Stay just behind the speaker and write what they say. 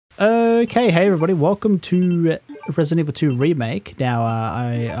Okay, hey everybody, welcome to Resident Evil 2 Remake. Now,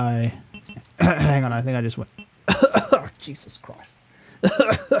 hang on, I think I just went... Jesus Christ.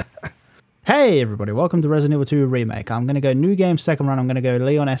 Hey everybody, welcome to Resident Evil 2 Remake. I'm going to go new game second run. I'm going to go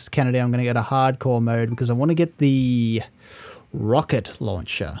Leon S. Kennedy. I'm going to get a hardcore mode because I want to get the rocket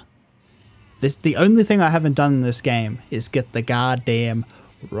launcher. The only thing I haven't done in this game is get the goddamn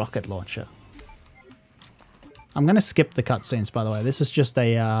rocket launcher. I'm going to skip the cutscenes, by the way. This is just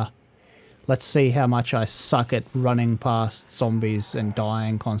a, let's see how much I suck at running past zombies and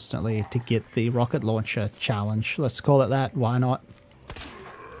dying constantly to get the rocket launcher challenge. Let's call it that. Why not?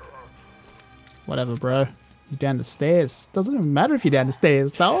 Whatever, bro. You're down the stairs. Doesn't even matter if you're down the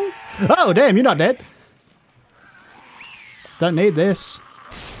stairs, though. Oh, damn, you're not dead. Don't need this.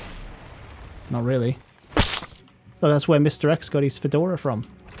 Not really. Oh, that's where Mr. X got his fedora from.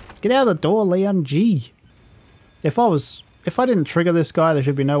 Get out of the door, Leon. G. If I didn't trigger this guy, there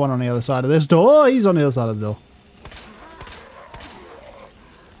should be no one on the other side of this door. Oh, he's on the other side of the door.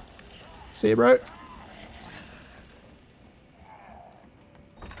 See you, bro.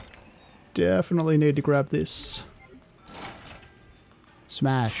 Definitely need to grab this.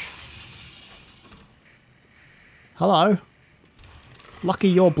 Smash. Hello. Lucky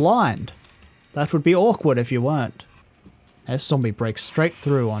you're blind. That would be awkward if you weren't. This zombie breaks straight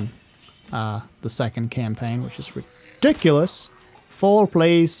through on the second campaign, which is ridiculous. Fall,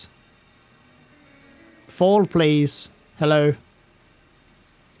 please. Fall, please. Hello.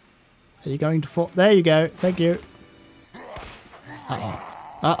 Are you going to fall? There you go. Thank you. Uh-oh.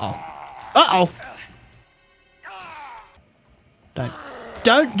 Uh-oh. Uh-oh!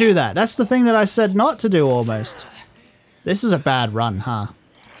 Don't do that. That's the thing that I said not to do, almost. This is a bad run, huh?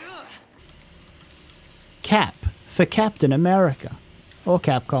 Cap for Captain America. Or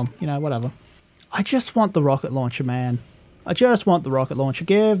Capcom, you know, whatever. I just want the rocket launcher, man. I just want the rocket launcher.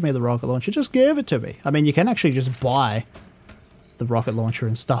 Give me the rocket launcher. Just give it to me. I mean, you can actually just buy the rocket launcher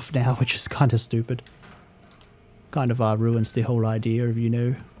and stuff now, which is kind of stupid. Kind of ruins the whole idea of, you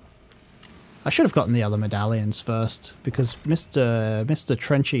know. I should have gotten the other medallions first, because Mr.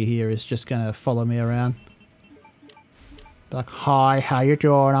 Trenchy here is just going to follow me around. Like, hi, how you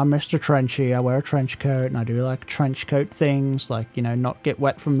doing? I'm Mr. Trenchy. I wear a trench coat, and I do, like, trench coat things, like, you know, not get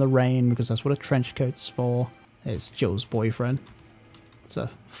wet from the rain, because that's what a trench coat's for. It's Jill's boyfriend. It's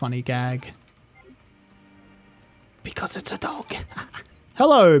a funny gag. Because it's a dog.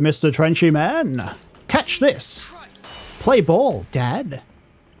 Hello, Mr. Trenchy man. Catch this. Play ball, Dad.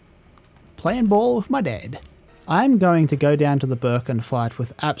 Playing ball with my dad. I'm going to go down to the Birkin fight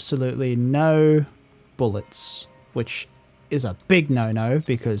with absolutely no bullets, which is a big no-no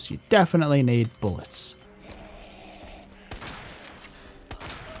because you definitely need bullets.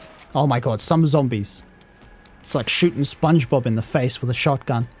 Oh my god, some zombies. It's like shooting SpongeBob in the face with a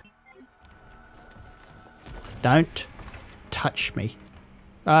shotgun. Don't touch me.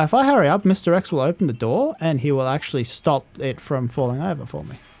 If I hurry up, Mr. X will open the door and he will actually stop it from falling over for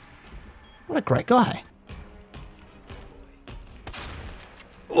me. What a great guy.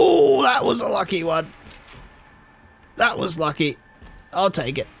 Oh, that was a lucky one. That was lucky. I'll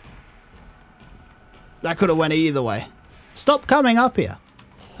take it. That could have went either way. Stop coming up here.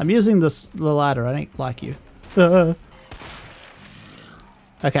 I'm using the ladder. I don't like you. Okay,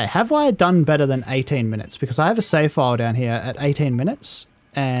 have I done better than 18 minutes? Because I have a save file down here at 18 minutes.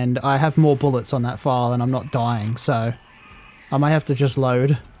 And I have more bullets on that file and I'm not dying. So I might have to just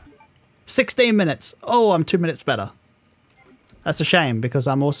load. 16 minutes. Oh, I'm 2 minutes better. That's a shame because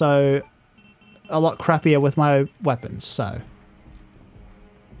I'm also a lot crappier with my weapons, so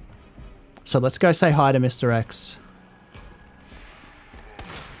let's go say hi to Mr. X.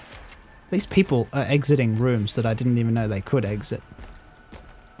 These people are exiting rooms that I didn't even know they could exit.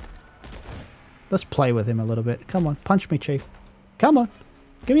 Let's play with him a little bit. Come on, punch me, Chief. Come on,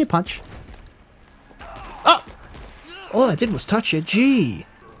 give me a punch. Oh! All I did was touch you. Gee!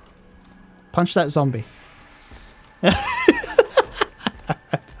 Punch that zombie.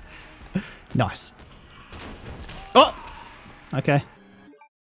 Nice. Oh! Okay.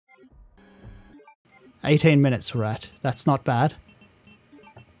 18 minutes we're at. That's not bad.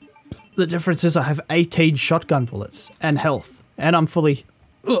 The difference is I have 18 shotgun bullets and health. And I'm fully...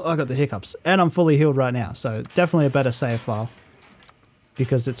 Oh, I got the hiccups. And I'm fully healed right now. So definitely a better save file.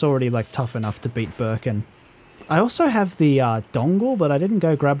 Because it's already like tough enough to beat Birkin. I also have the dongle, but I didn't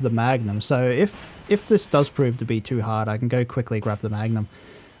go grab the Magnum. So if this does prove to be too hard, I can go quickly grab the Magnum.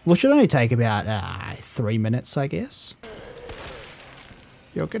 Which should only take about 3 minutes, I guess.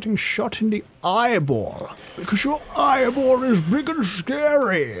 You're getting shot in the eyeball. Because your eyeball is big and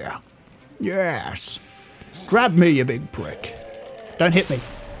scary. Yes. Grab me, you big prick. Don't hit me.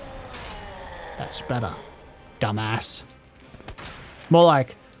 That's better. Dumbass. More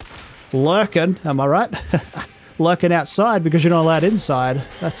like lurking, am I right? Lurking outside because you're not allowed inside.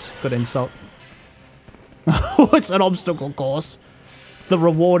 That's a good insult. It's an obstacle course. The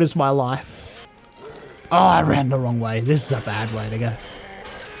reward is my life. Oh, I ran the wrong way. This is a bad way to go.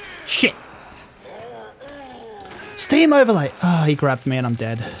 Shit. Steam overlay. Oh, he grabbed me and I'm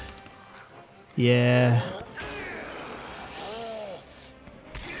dead. Yeah.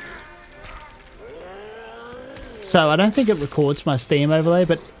 So I don't think it records my Steam overlay,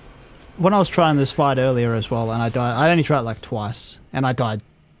 but when I was trying this fight earlier as well, and I died, I only tried it like twice, and I died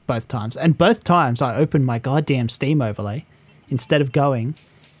both times. And both times I opened my goddamn Steam overlay instead of going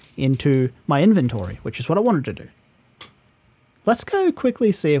into my inventory, which is what I wanted to do. Let's go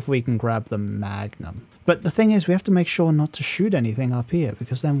quickly see if we can grab the Magnum. But the thing is, we have to make sure not to shoot anything up here,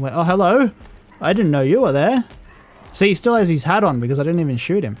 because then we're... Oh, hello! I didn't know you were there. See, he still has his hat on because I didn't even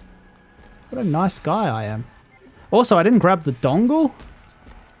shoot him. What a nice guy I am. Also, I didn't grab the dongle.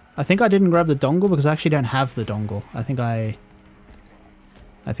 I think I didn't grab the dongle because I actually don't have the dongle. I think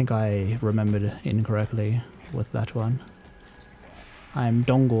I remembered incorrectly with that one. I'm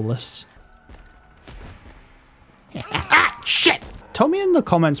dongleless. Ah, shit! Tell me in the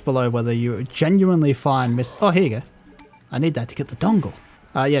comments below whether you genuinely find Oh, here you go. I need that to get the dongle.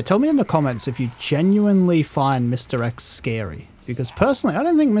 Yeah, tell me in the comments if you genuinely find Mr. X scary. Because personally, I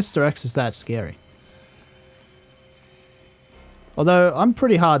don't think Mr. X is that scary. Although, I'm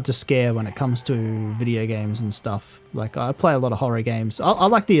pretty hard to scare when it comes to video games and stuff. Like, I play a lot of horror games. I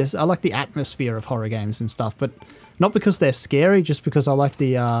like the atmosphere of horror games and stuff, but not because they're scary, just because I like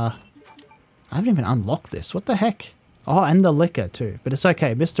the, I haven't even unlocked this. What the heck? Oh, and the liquor too. But it's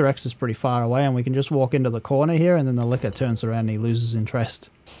okay. Mr. X is pretty far away, and we can just walk into the corner here, and then the liquor turns around and he loses interest.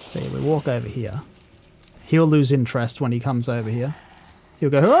 So yeah, we walk over here. He'll lose interest when he comes over here. He'll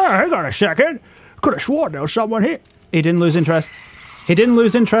go, oh, hang on a second. Could have sworn there was someone here. He didn't lose interest. He didn't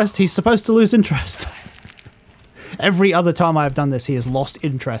lose interest. He's supposed to lose interest. Every other time I've done this, he has lost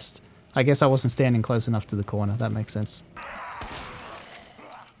interest. I guess I wasn't standing close enough to the corner. That makes sense.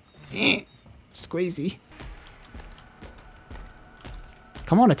 Squeezy.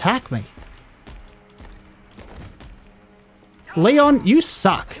 Come on, attack me. Leon, you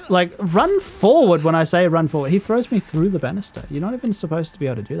suck. Like, run forward when I say run forward. He throws me through the banister. You're not even supposed to be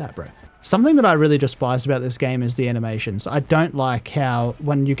able to do that, bro. Something that I really despise about this game is the animations. I don't like how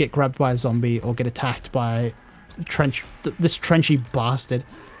when you get grabbed by a zombie or get attacked by this trenchy bastard,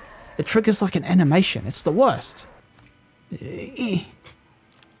 it triggers like an animation. It's the worst. It's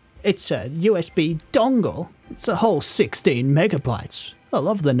a USB dongle. It's a whole 16 megabytes. I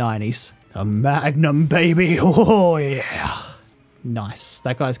love the 90s. A Magnum, baby. Oh, yeah. Nice.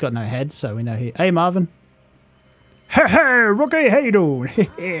 That guy's got no head, so we know he... Hey, Marvin. Hey, hey, Rookie, how you doing?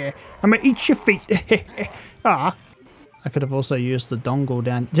 I'm gonna eat your feet. Ah. I could have also used the dongle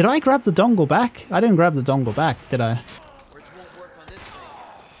down... Did I grab the dongle back? I didn't grab the dongle back, did I?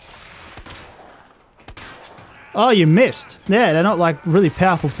 Oh, you missed. Yeah, they're not like really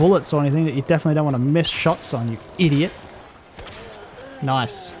powerful bullets or anything that you definitely don't want to miss shots on, you idiot.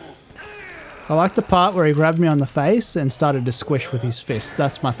 Nice. I like the part where he grabbed me on the face and started to squish with his fist.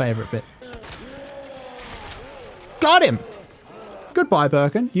 That's my favorite bit. Got him! Goodbye,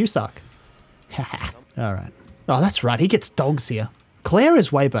 Birkin. You suck. Haha. Alright. Oh, that's right. He gets dogs here. Claire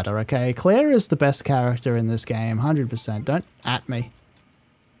is way better, okay? Claire is the best character in this game. 100%. Don't at me.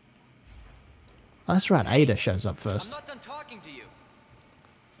 Oh, that's right. Ada shows up first. I'm not done talking to you.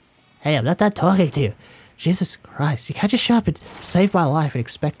 Hey, I'm not done talking to you. Jesus Christ. You can't just show up and save my life and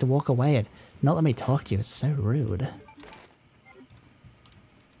expect to walk away and not let me talk to you. It's so rude.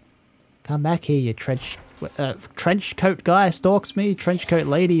 Come back here, you trench coat guy stalks me. Trench coat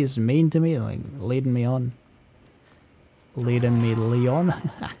lady is mean to me, like leading me on. Leading me Leon.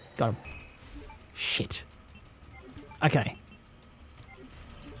 Got him. Shit. Okay.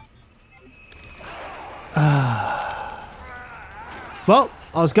 Well,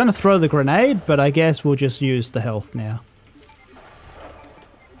 I was going to throw the grenade, but I guess we'll just use the health now.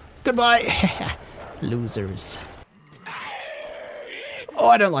 Goodbye. Losers. Oh,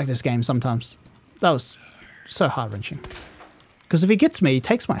 I don't like this game sometimes. That was so heart-wrenching. Because if he gets me, he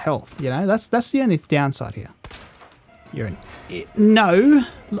takes my health, you know? That's the only downside here. You're an... No!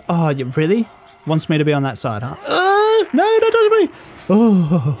 Oh, you really? Wants me to be on that side, huh? No, don't touch me!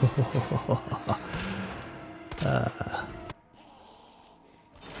 Oh.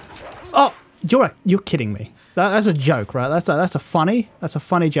 Oh, you're kidding me. That's a joke, right? That's a funny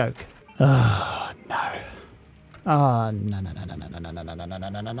joke. Oh, no. Oh, no.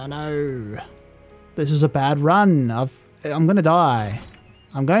 This is a bad run. I'm gonna die.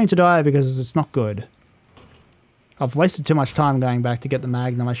 I'm going to die because it's not good. I've wasted too much time going back to get the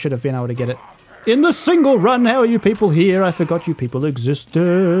Magnum. I should have been able to get it in the single run. How are you people here? I forgot you people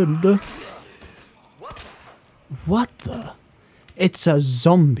existed. What the? It's a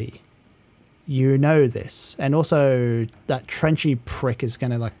zombie. You know this. And also, that trenchy prick is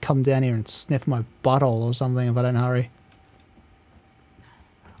going to like come down here and sniff my butthole or something if I don't hurry.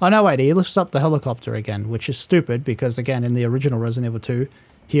 Oh no, wait, he lifts up the helicopter again, which is stupid because, again, in the original Resident Evil 2,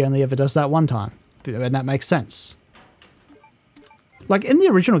 he only ever does that one time. And that makes sense. Like, in the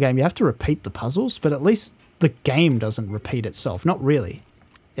original game, you have to repeat the puzzles, but at least the game doesn't repeat itself. Not really.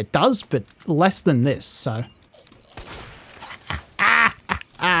 It does, but less than this, so...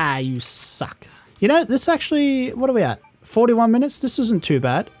 you suck. You know, this actually... What are we at? 41 minutes? This isn't too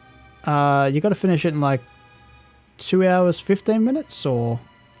bad. You got to finish it in, like, 2 hours, 15 minutes, or...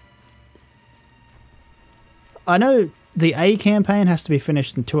 I know the A campaign has to be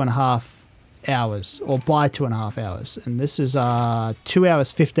finished in 2.5 hours, or by 2.5 hours, and this is 2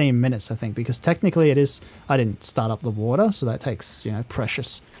 hours 15 minutes, I think, because technically it is... I didn't start up the water, so that takes, you know,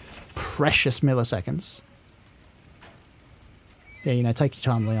 precious milliseconds. Yeah, you know, take your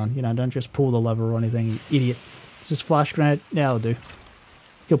time, Leon. You know, don't just pull the lever or anything, you idiot. Is this flash grenade? Yeah, it'll do.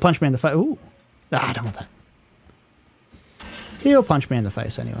 He'll punch me in the face. Ooh. Ah, I don't want that. He'll punch me in the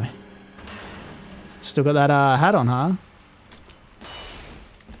face anyway. Still got that hat on, huh?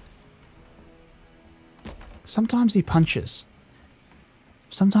 Sometimes he punches.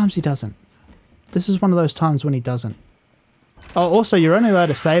 Sometimes he doesn't. This is one of those times when he doesn't. Oh, also, you're only allowed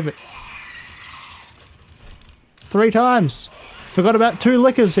to save it 3 times. Forgot about 2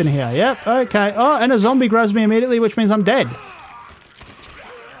 liquors in here. Yep, okay. Oh, and a zombie grabs me immediately, which means I'm dead.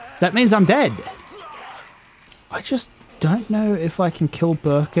 That means I'm dead. I just don't know if I can kill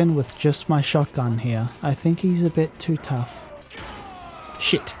Birkin with just my shotgun here. I think he's a bit too tough.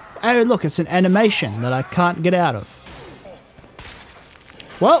 Shit. Oh, look, it's an animation that I can't get out of.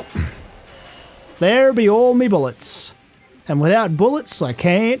 Well, there be all me bullets. And without bullets, I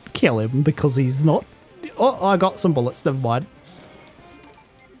can't kill him because he's not... Oh, I got some bullets, never mind.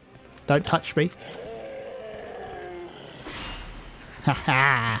 Don't touch me.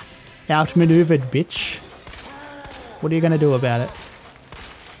 Haha. Outmaneuvered, bitch. What are you going to do about it?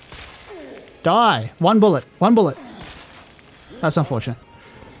 Die. 1 bullet. 1 bullet. That's unfortunate.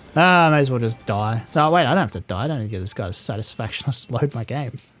 I may as well just die. Oh, wait, I don't have to die. I don't need to give this guy the satisfaction. I'll just load my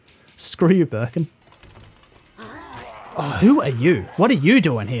game. Screw you, Birkin. Oh, who are you? What are you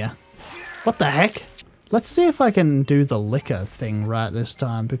doing here? What the heck? Let's see if I can do the liquor thing right this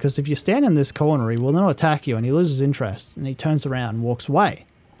time, because if you stand in this corner, he will not attack you and he loses interest and he turns around and walks away.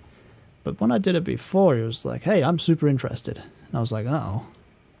 But when I did it before, he was like, hey, I'm super interested. And I was like, uh-oh.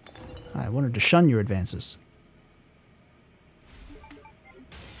 I wanted to shun your advances.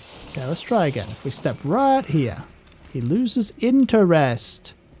 Okay, let's try again. If we step right here, he loses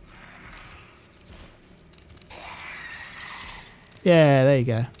interest. Yeah, there you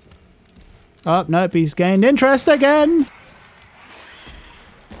go. Oh, nope, he's gained interest again.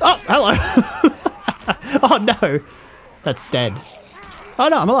 Oh, hello. Oh, no. That's dead. Oh,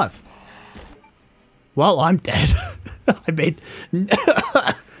 no, I'm alive. Well, I'm dead. I mean...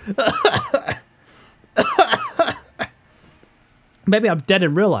 Maybe I'm dead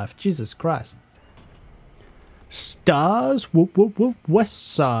in real life. Jesus Christ. Stars, whoop, whoop, whoop,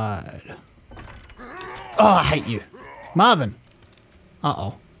 west side. Oh, I hate you. Marvin.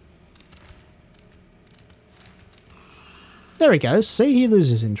 Uh-oh. There he goes. See, he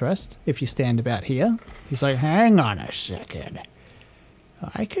loses interest if you stand about here. He's like, hang on a second.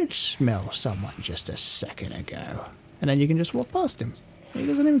 I could smell someone just a second ago. And then you can just walk past him. He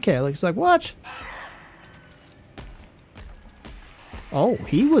doesn't even care. Like, he's like, what? Oh,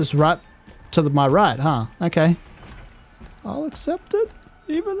 he was right to my right, huh? Okay. I'll accept it,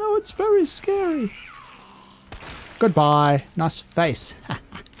 even though it's very scary. Goodbye. Nice face. At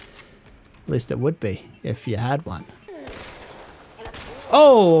least it would be, if you had one.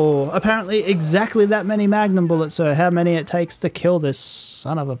 Oh, apparently exactly that many Magnum bullets, so how many it takes to kill this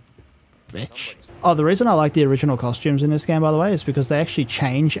son of a bitch. Oh, the reason I like the original costumes in this game, by the way, is because they actually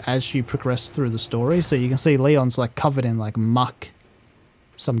change as you progress through the story. So you can see Leon's like covered in like muck,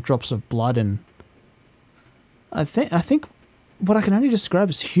 some drops of blood, and I think what I can only describe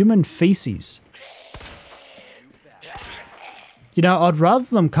as human feces. You know, I'd rather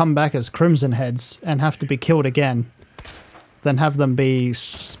them come back as Crimson Heads and have to be killed again than have them be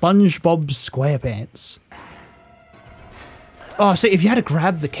SpongeBob SquarePants. Oh, see, if you had to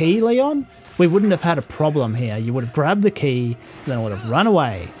grab the key, Leon, we wouldn't have had a problem here. You would have grabbed the key, then I would have run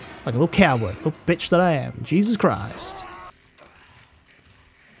away like a little coward, little bitch that I am. Jesus Christ.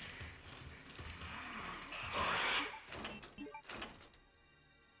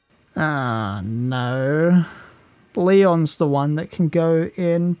 Ah, no. Leon's the one that can go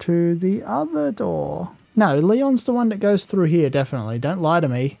into the other door. No, Leon's the one that goes through here, definitely. Don't lie to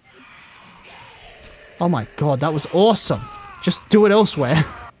me. Oh my god, that was awesome. Just do it elsewhere.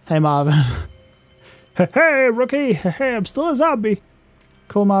 Hey, Marvin. Hey, rookie. Hey, I'm still a zombie.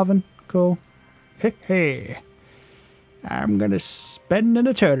 Cool, Marvin. Cool. Hey. I'm gonna spend an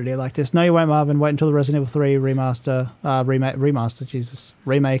eternity like this. No, you won't, Marvin. Wait until the Resident Evil 3 remaster. Remaster, Jesus.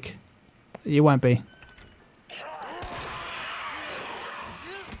 Remake. You won't be.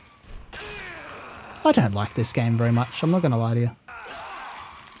 I don't like this game very much. I'm not gonna lie to you.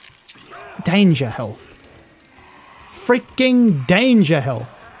 Danger health. Freaking danger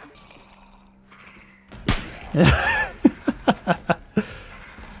health.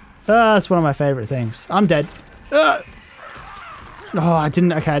 That's one of my favorite things. I'm dead. Oh, I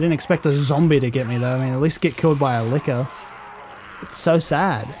didn't expect a zombie to get me though. I mean, at least get killed by a licker. It's so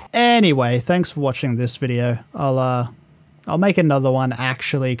sad. Anyway, thanks for watching this video. I'll make another one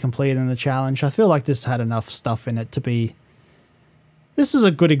actually completing the challenge. I feel like this had enough stuff in it to be... This is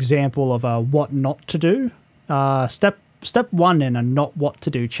a good example of what not to do. Step 1 in a not what to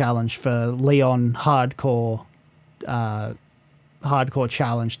do challenge for Leon hardcore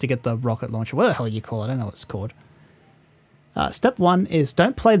challenge to get the rocket launcher. What the hell you call it? I don't know what it's called. Step 1 is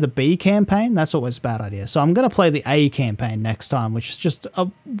don't play the B campaign. That's always a bad idea. So I'm going to play the A campaign next time, which is just a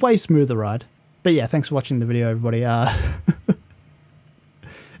way smoother ride. But yeah, thanks for watching the video, everybody.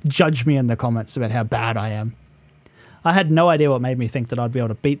 Judge me in the comments about how bad I am. I had no idea what made me think that I'd be able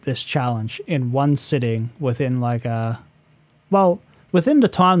to beat this challenge in one sitting within like well, within the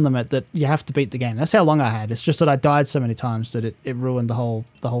time limit that you have to beat the game. That's how long I had. It's just that I died so many times that it ruined the whole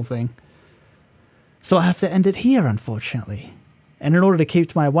thing. So I have to end it here, unfortunately. And in order to keep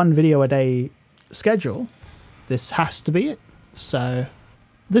to my 1 video a day schedule, this has to be it. So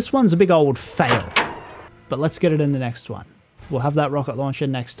this one's a big old fail. But let's get it in the next one. We'll have that rocket launcher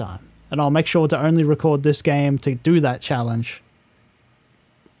next time. And I'll make sure to only record this game to do that challenge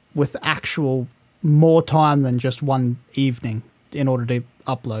with actual more time than just one evening in order to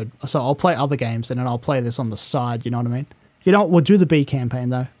upload. So I'll play other games and then I'll play this on the side, you know what I mean? You know what, we'll do the B campaign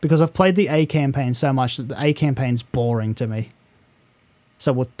though, because I've played the A campaign so much that the A campaign's boring to me.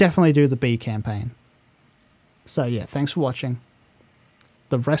 So we'll definitely do the B campaign. So yeah, thanks for watching.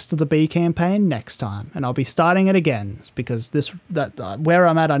 The rest of the B campaign next time, and I'll be starting it again because where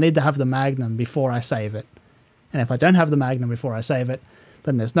I'm at, I need to have the Magnum before I save it, and if I don't have the Magnum before I save it,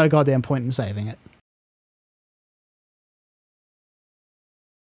 then there's no goddamn point in saving it.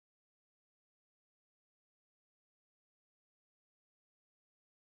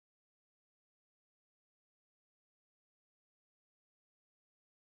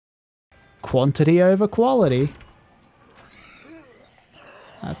 Quantity over quality.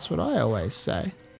 That's what I always say.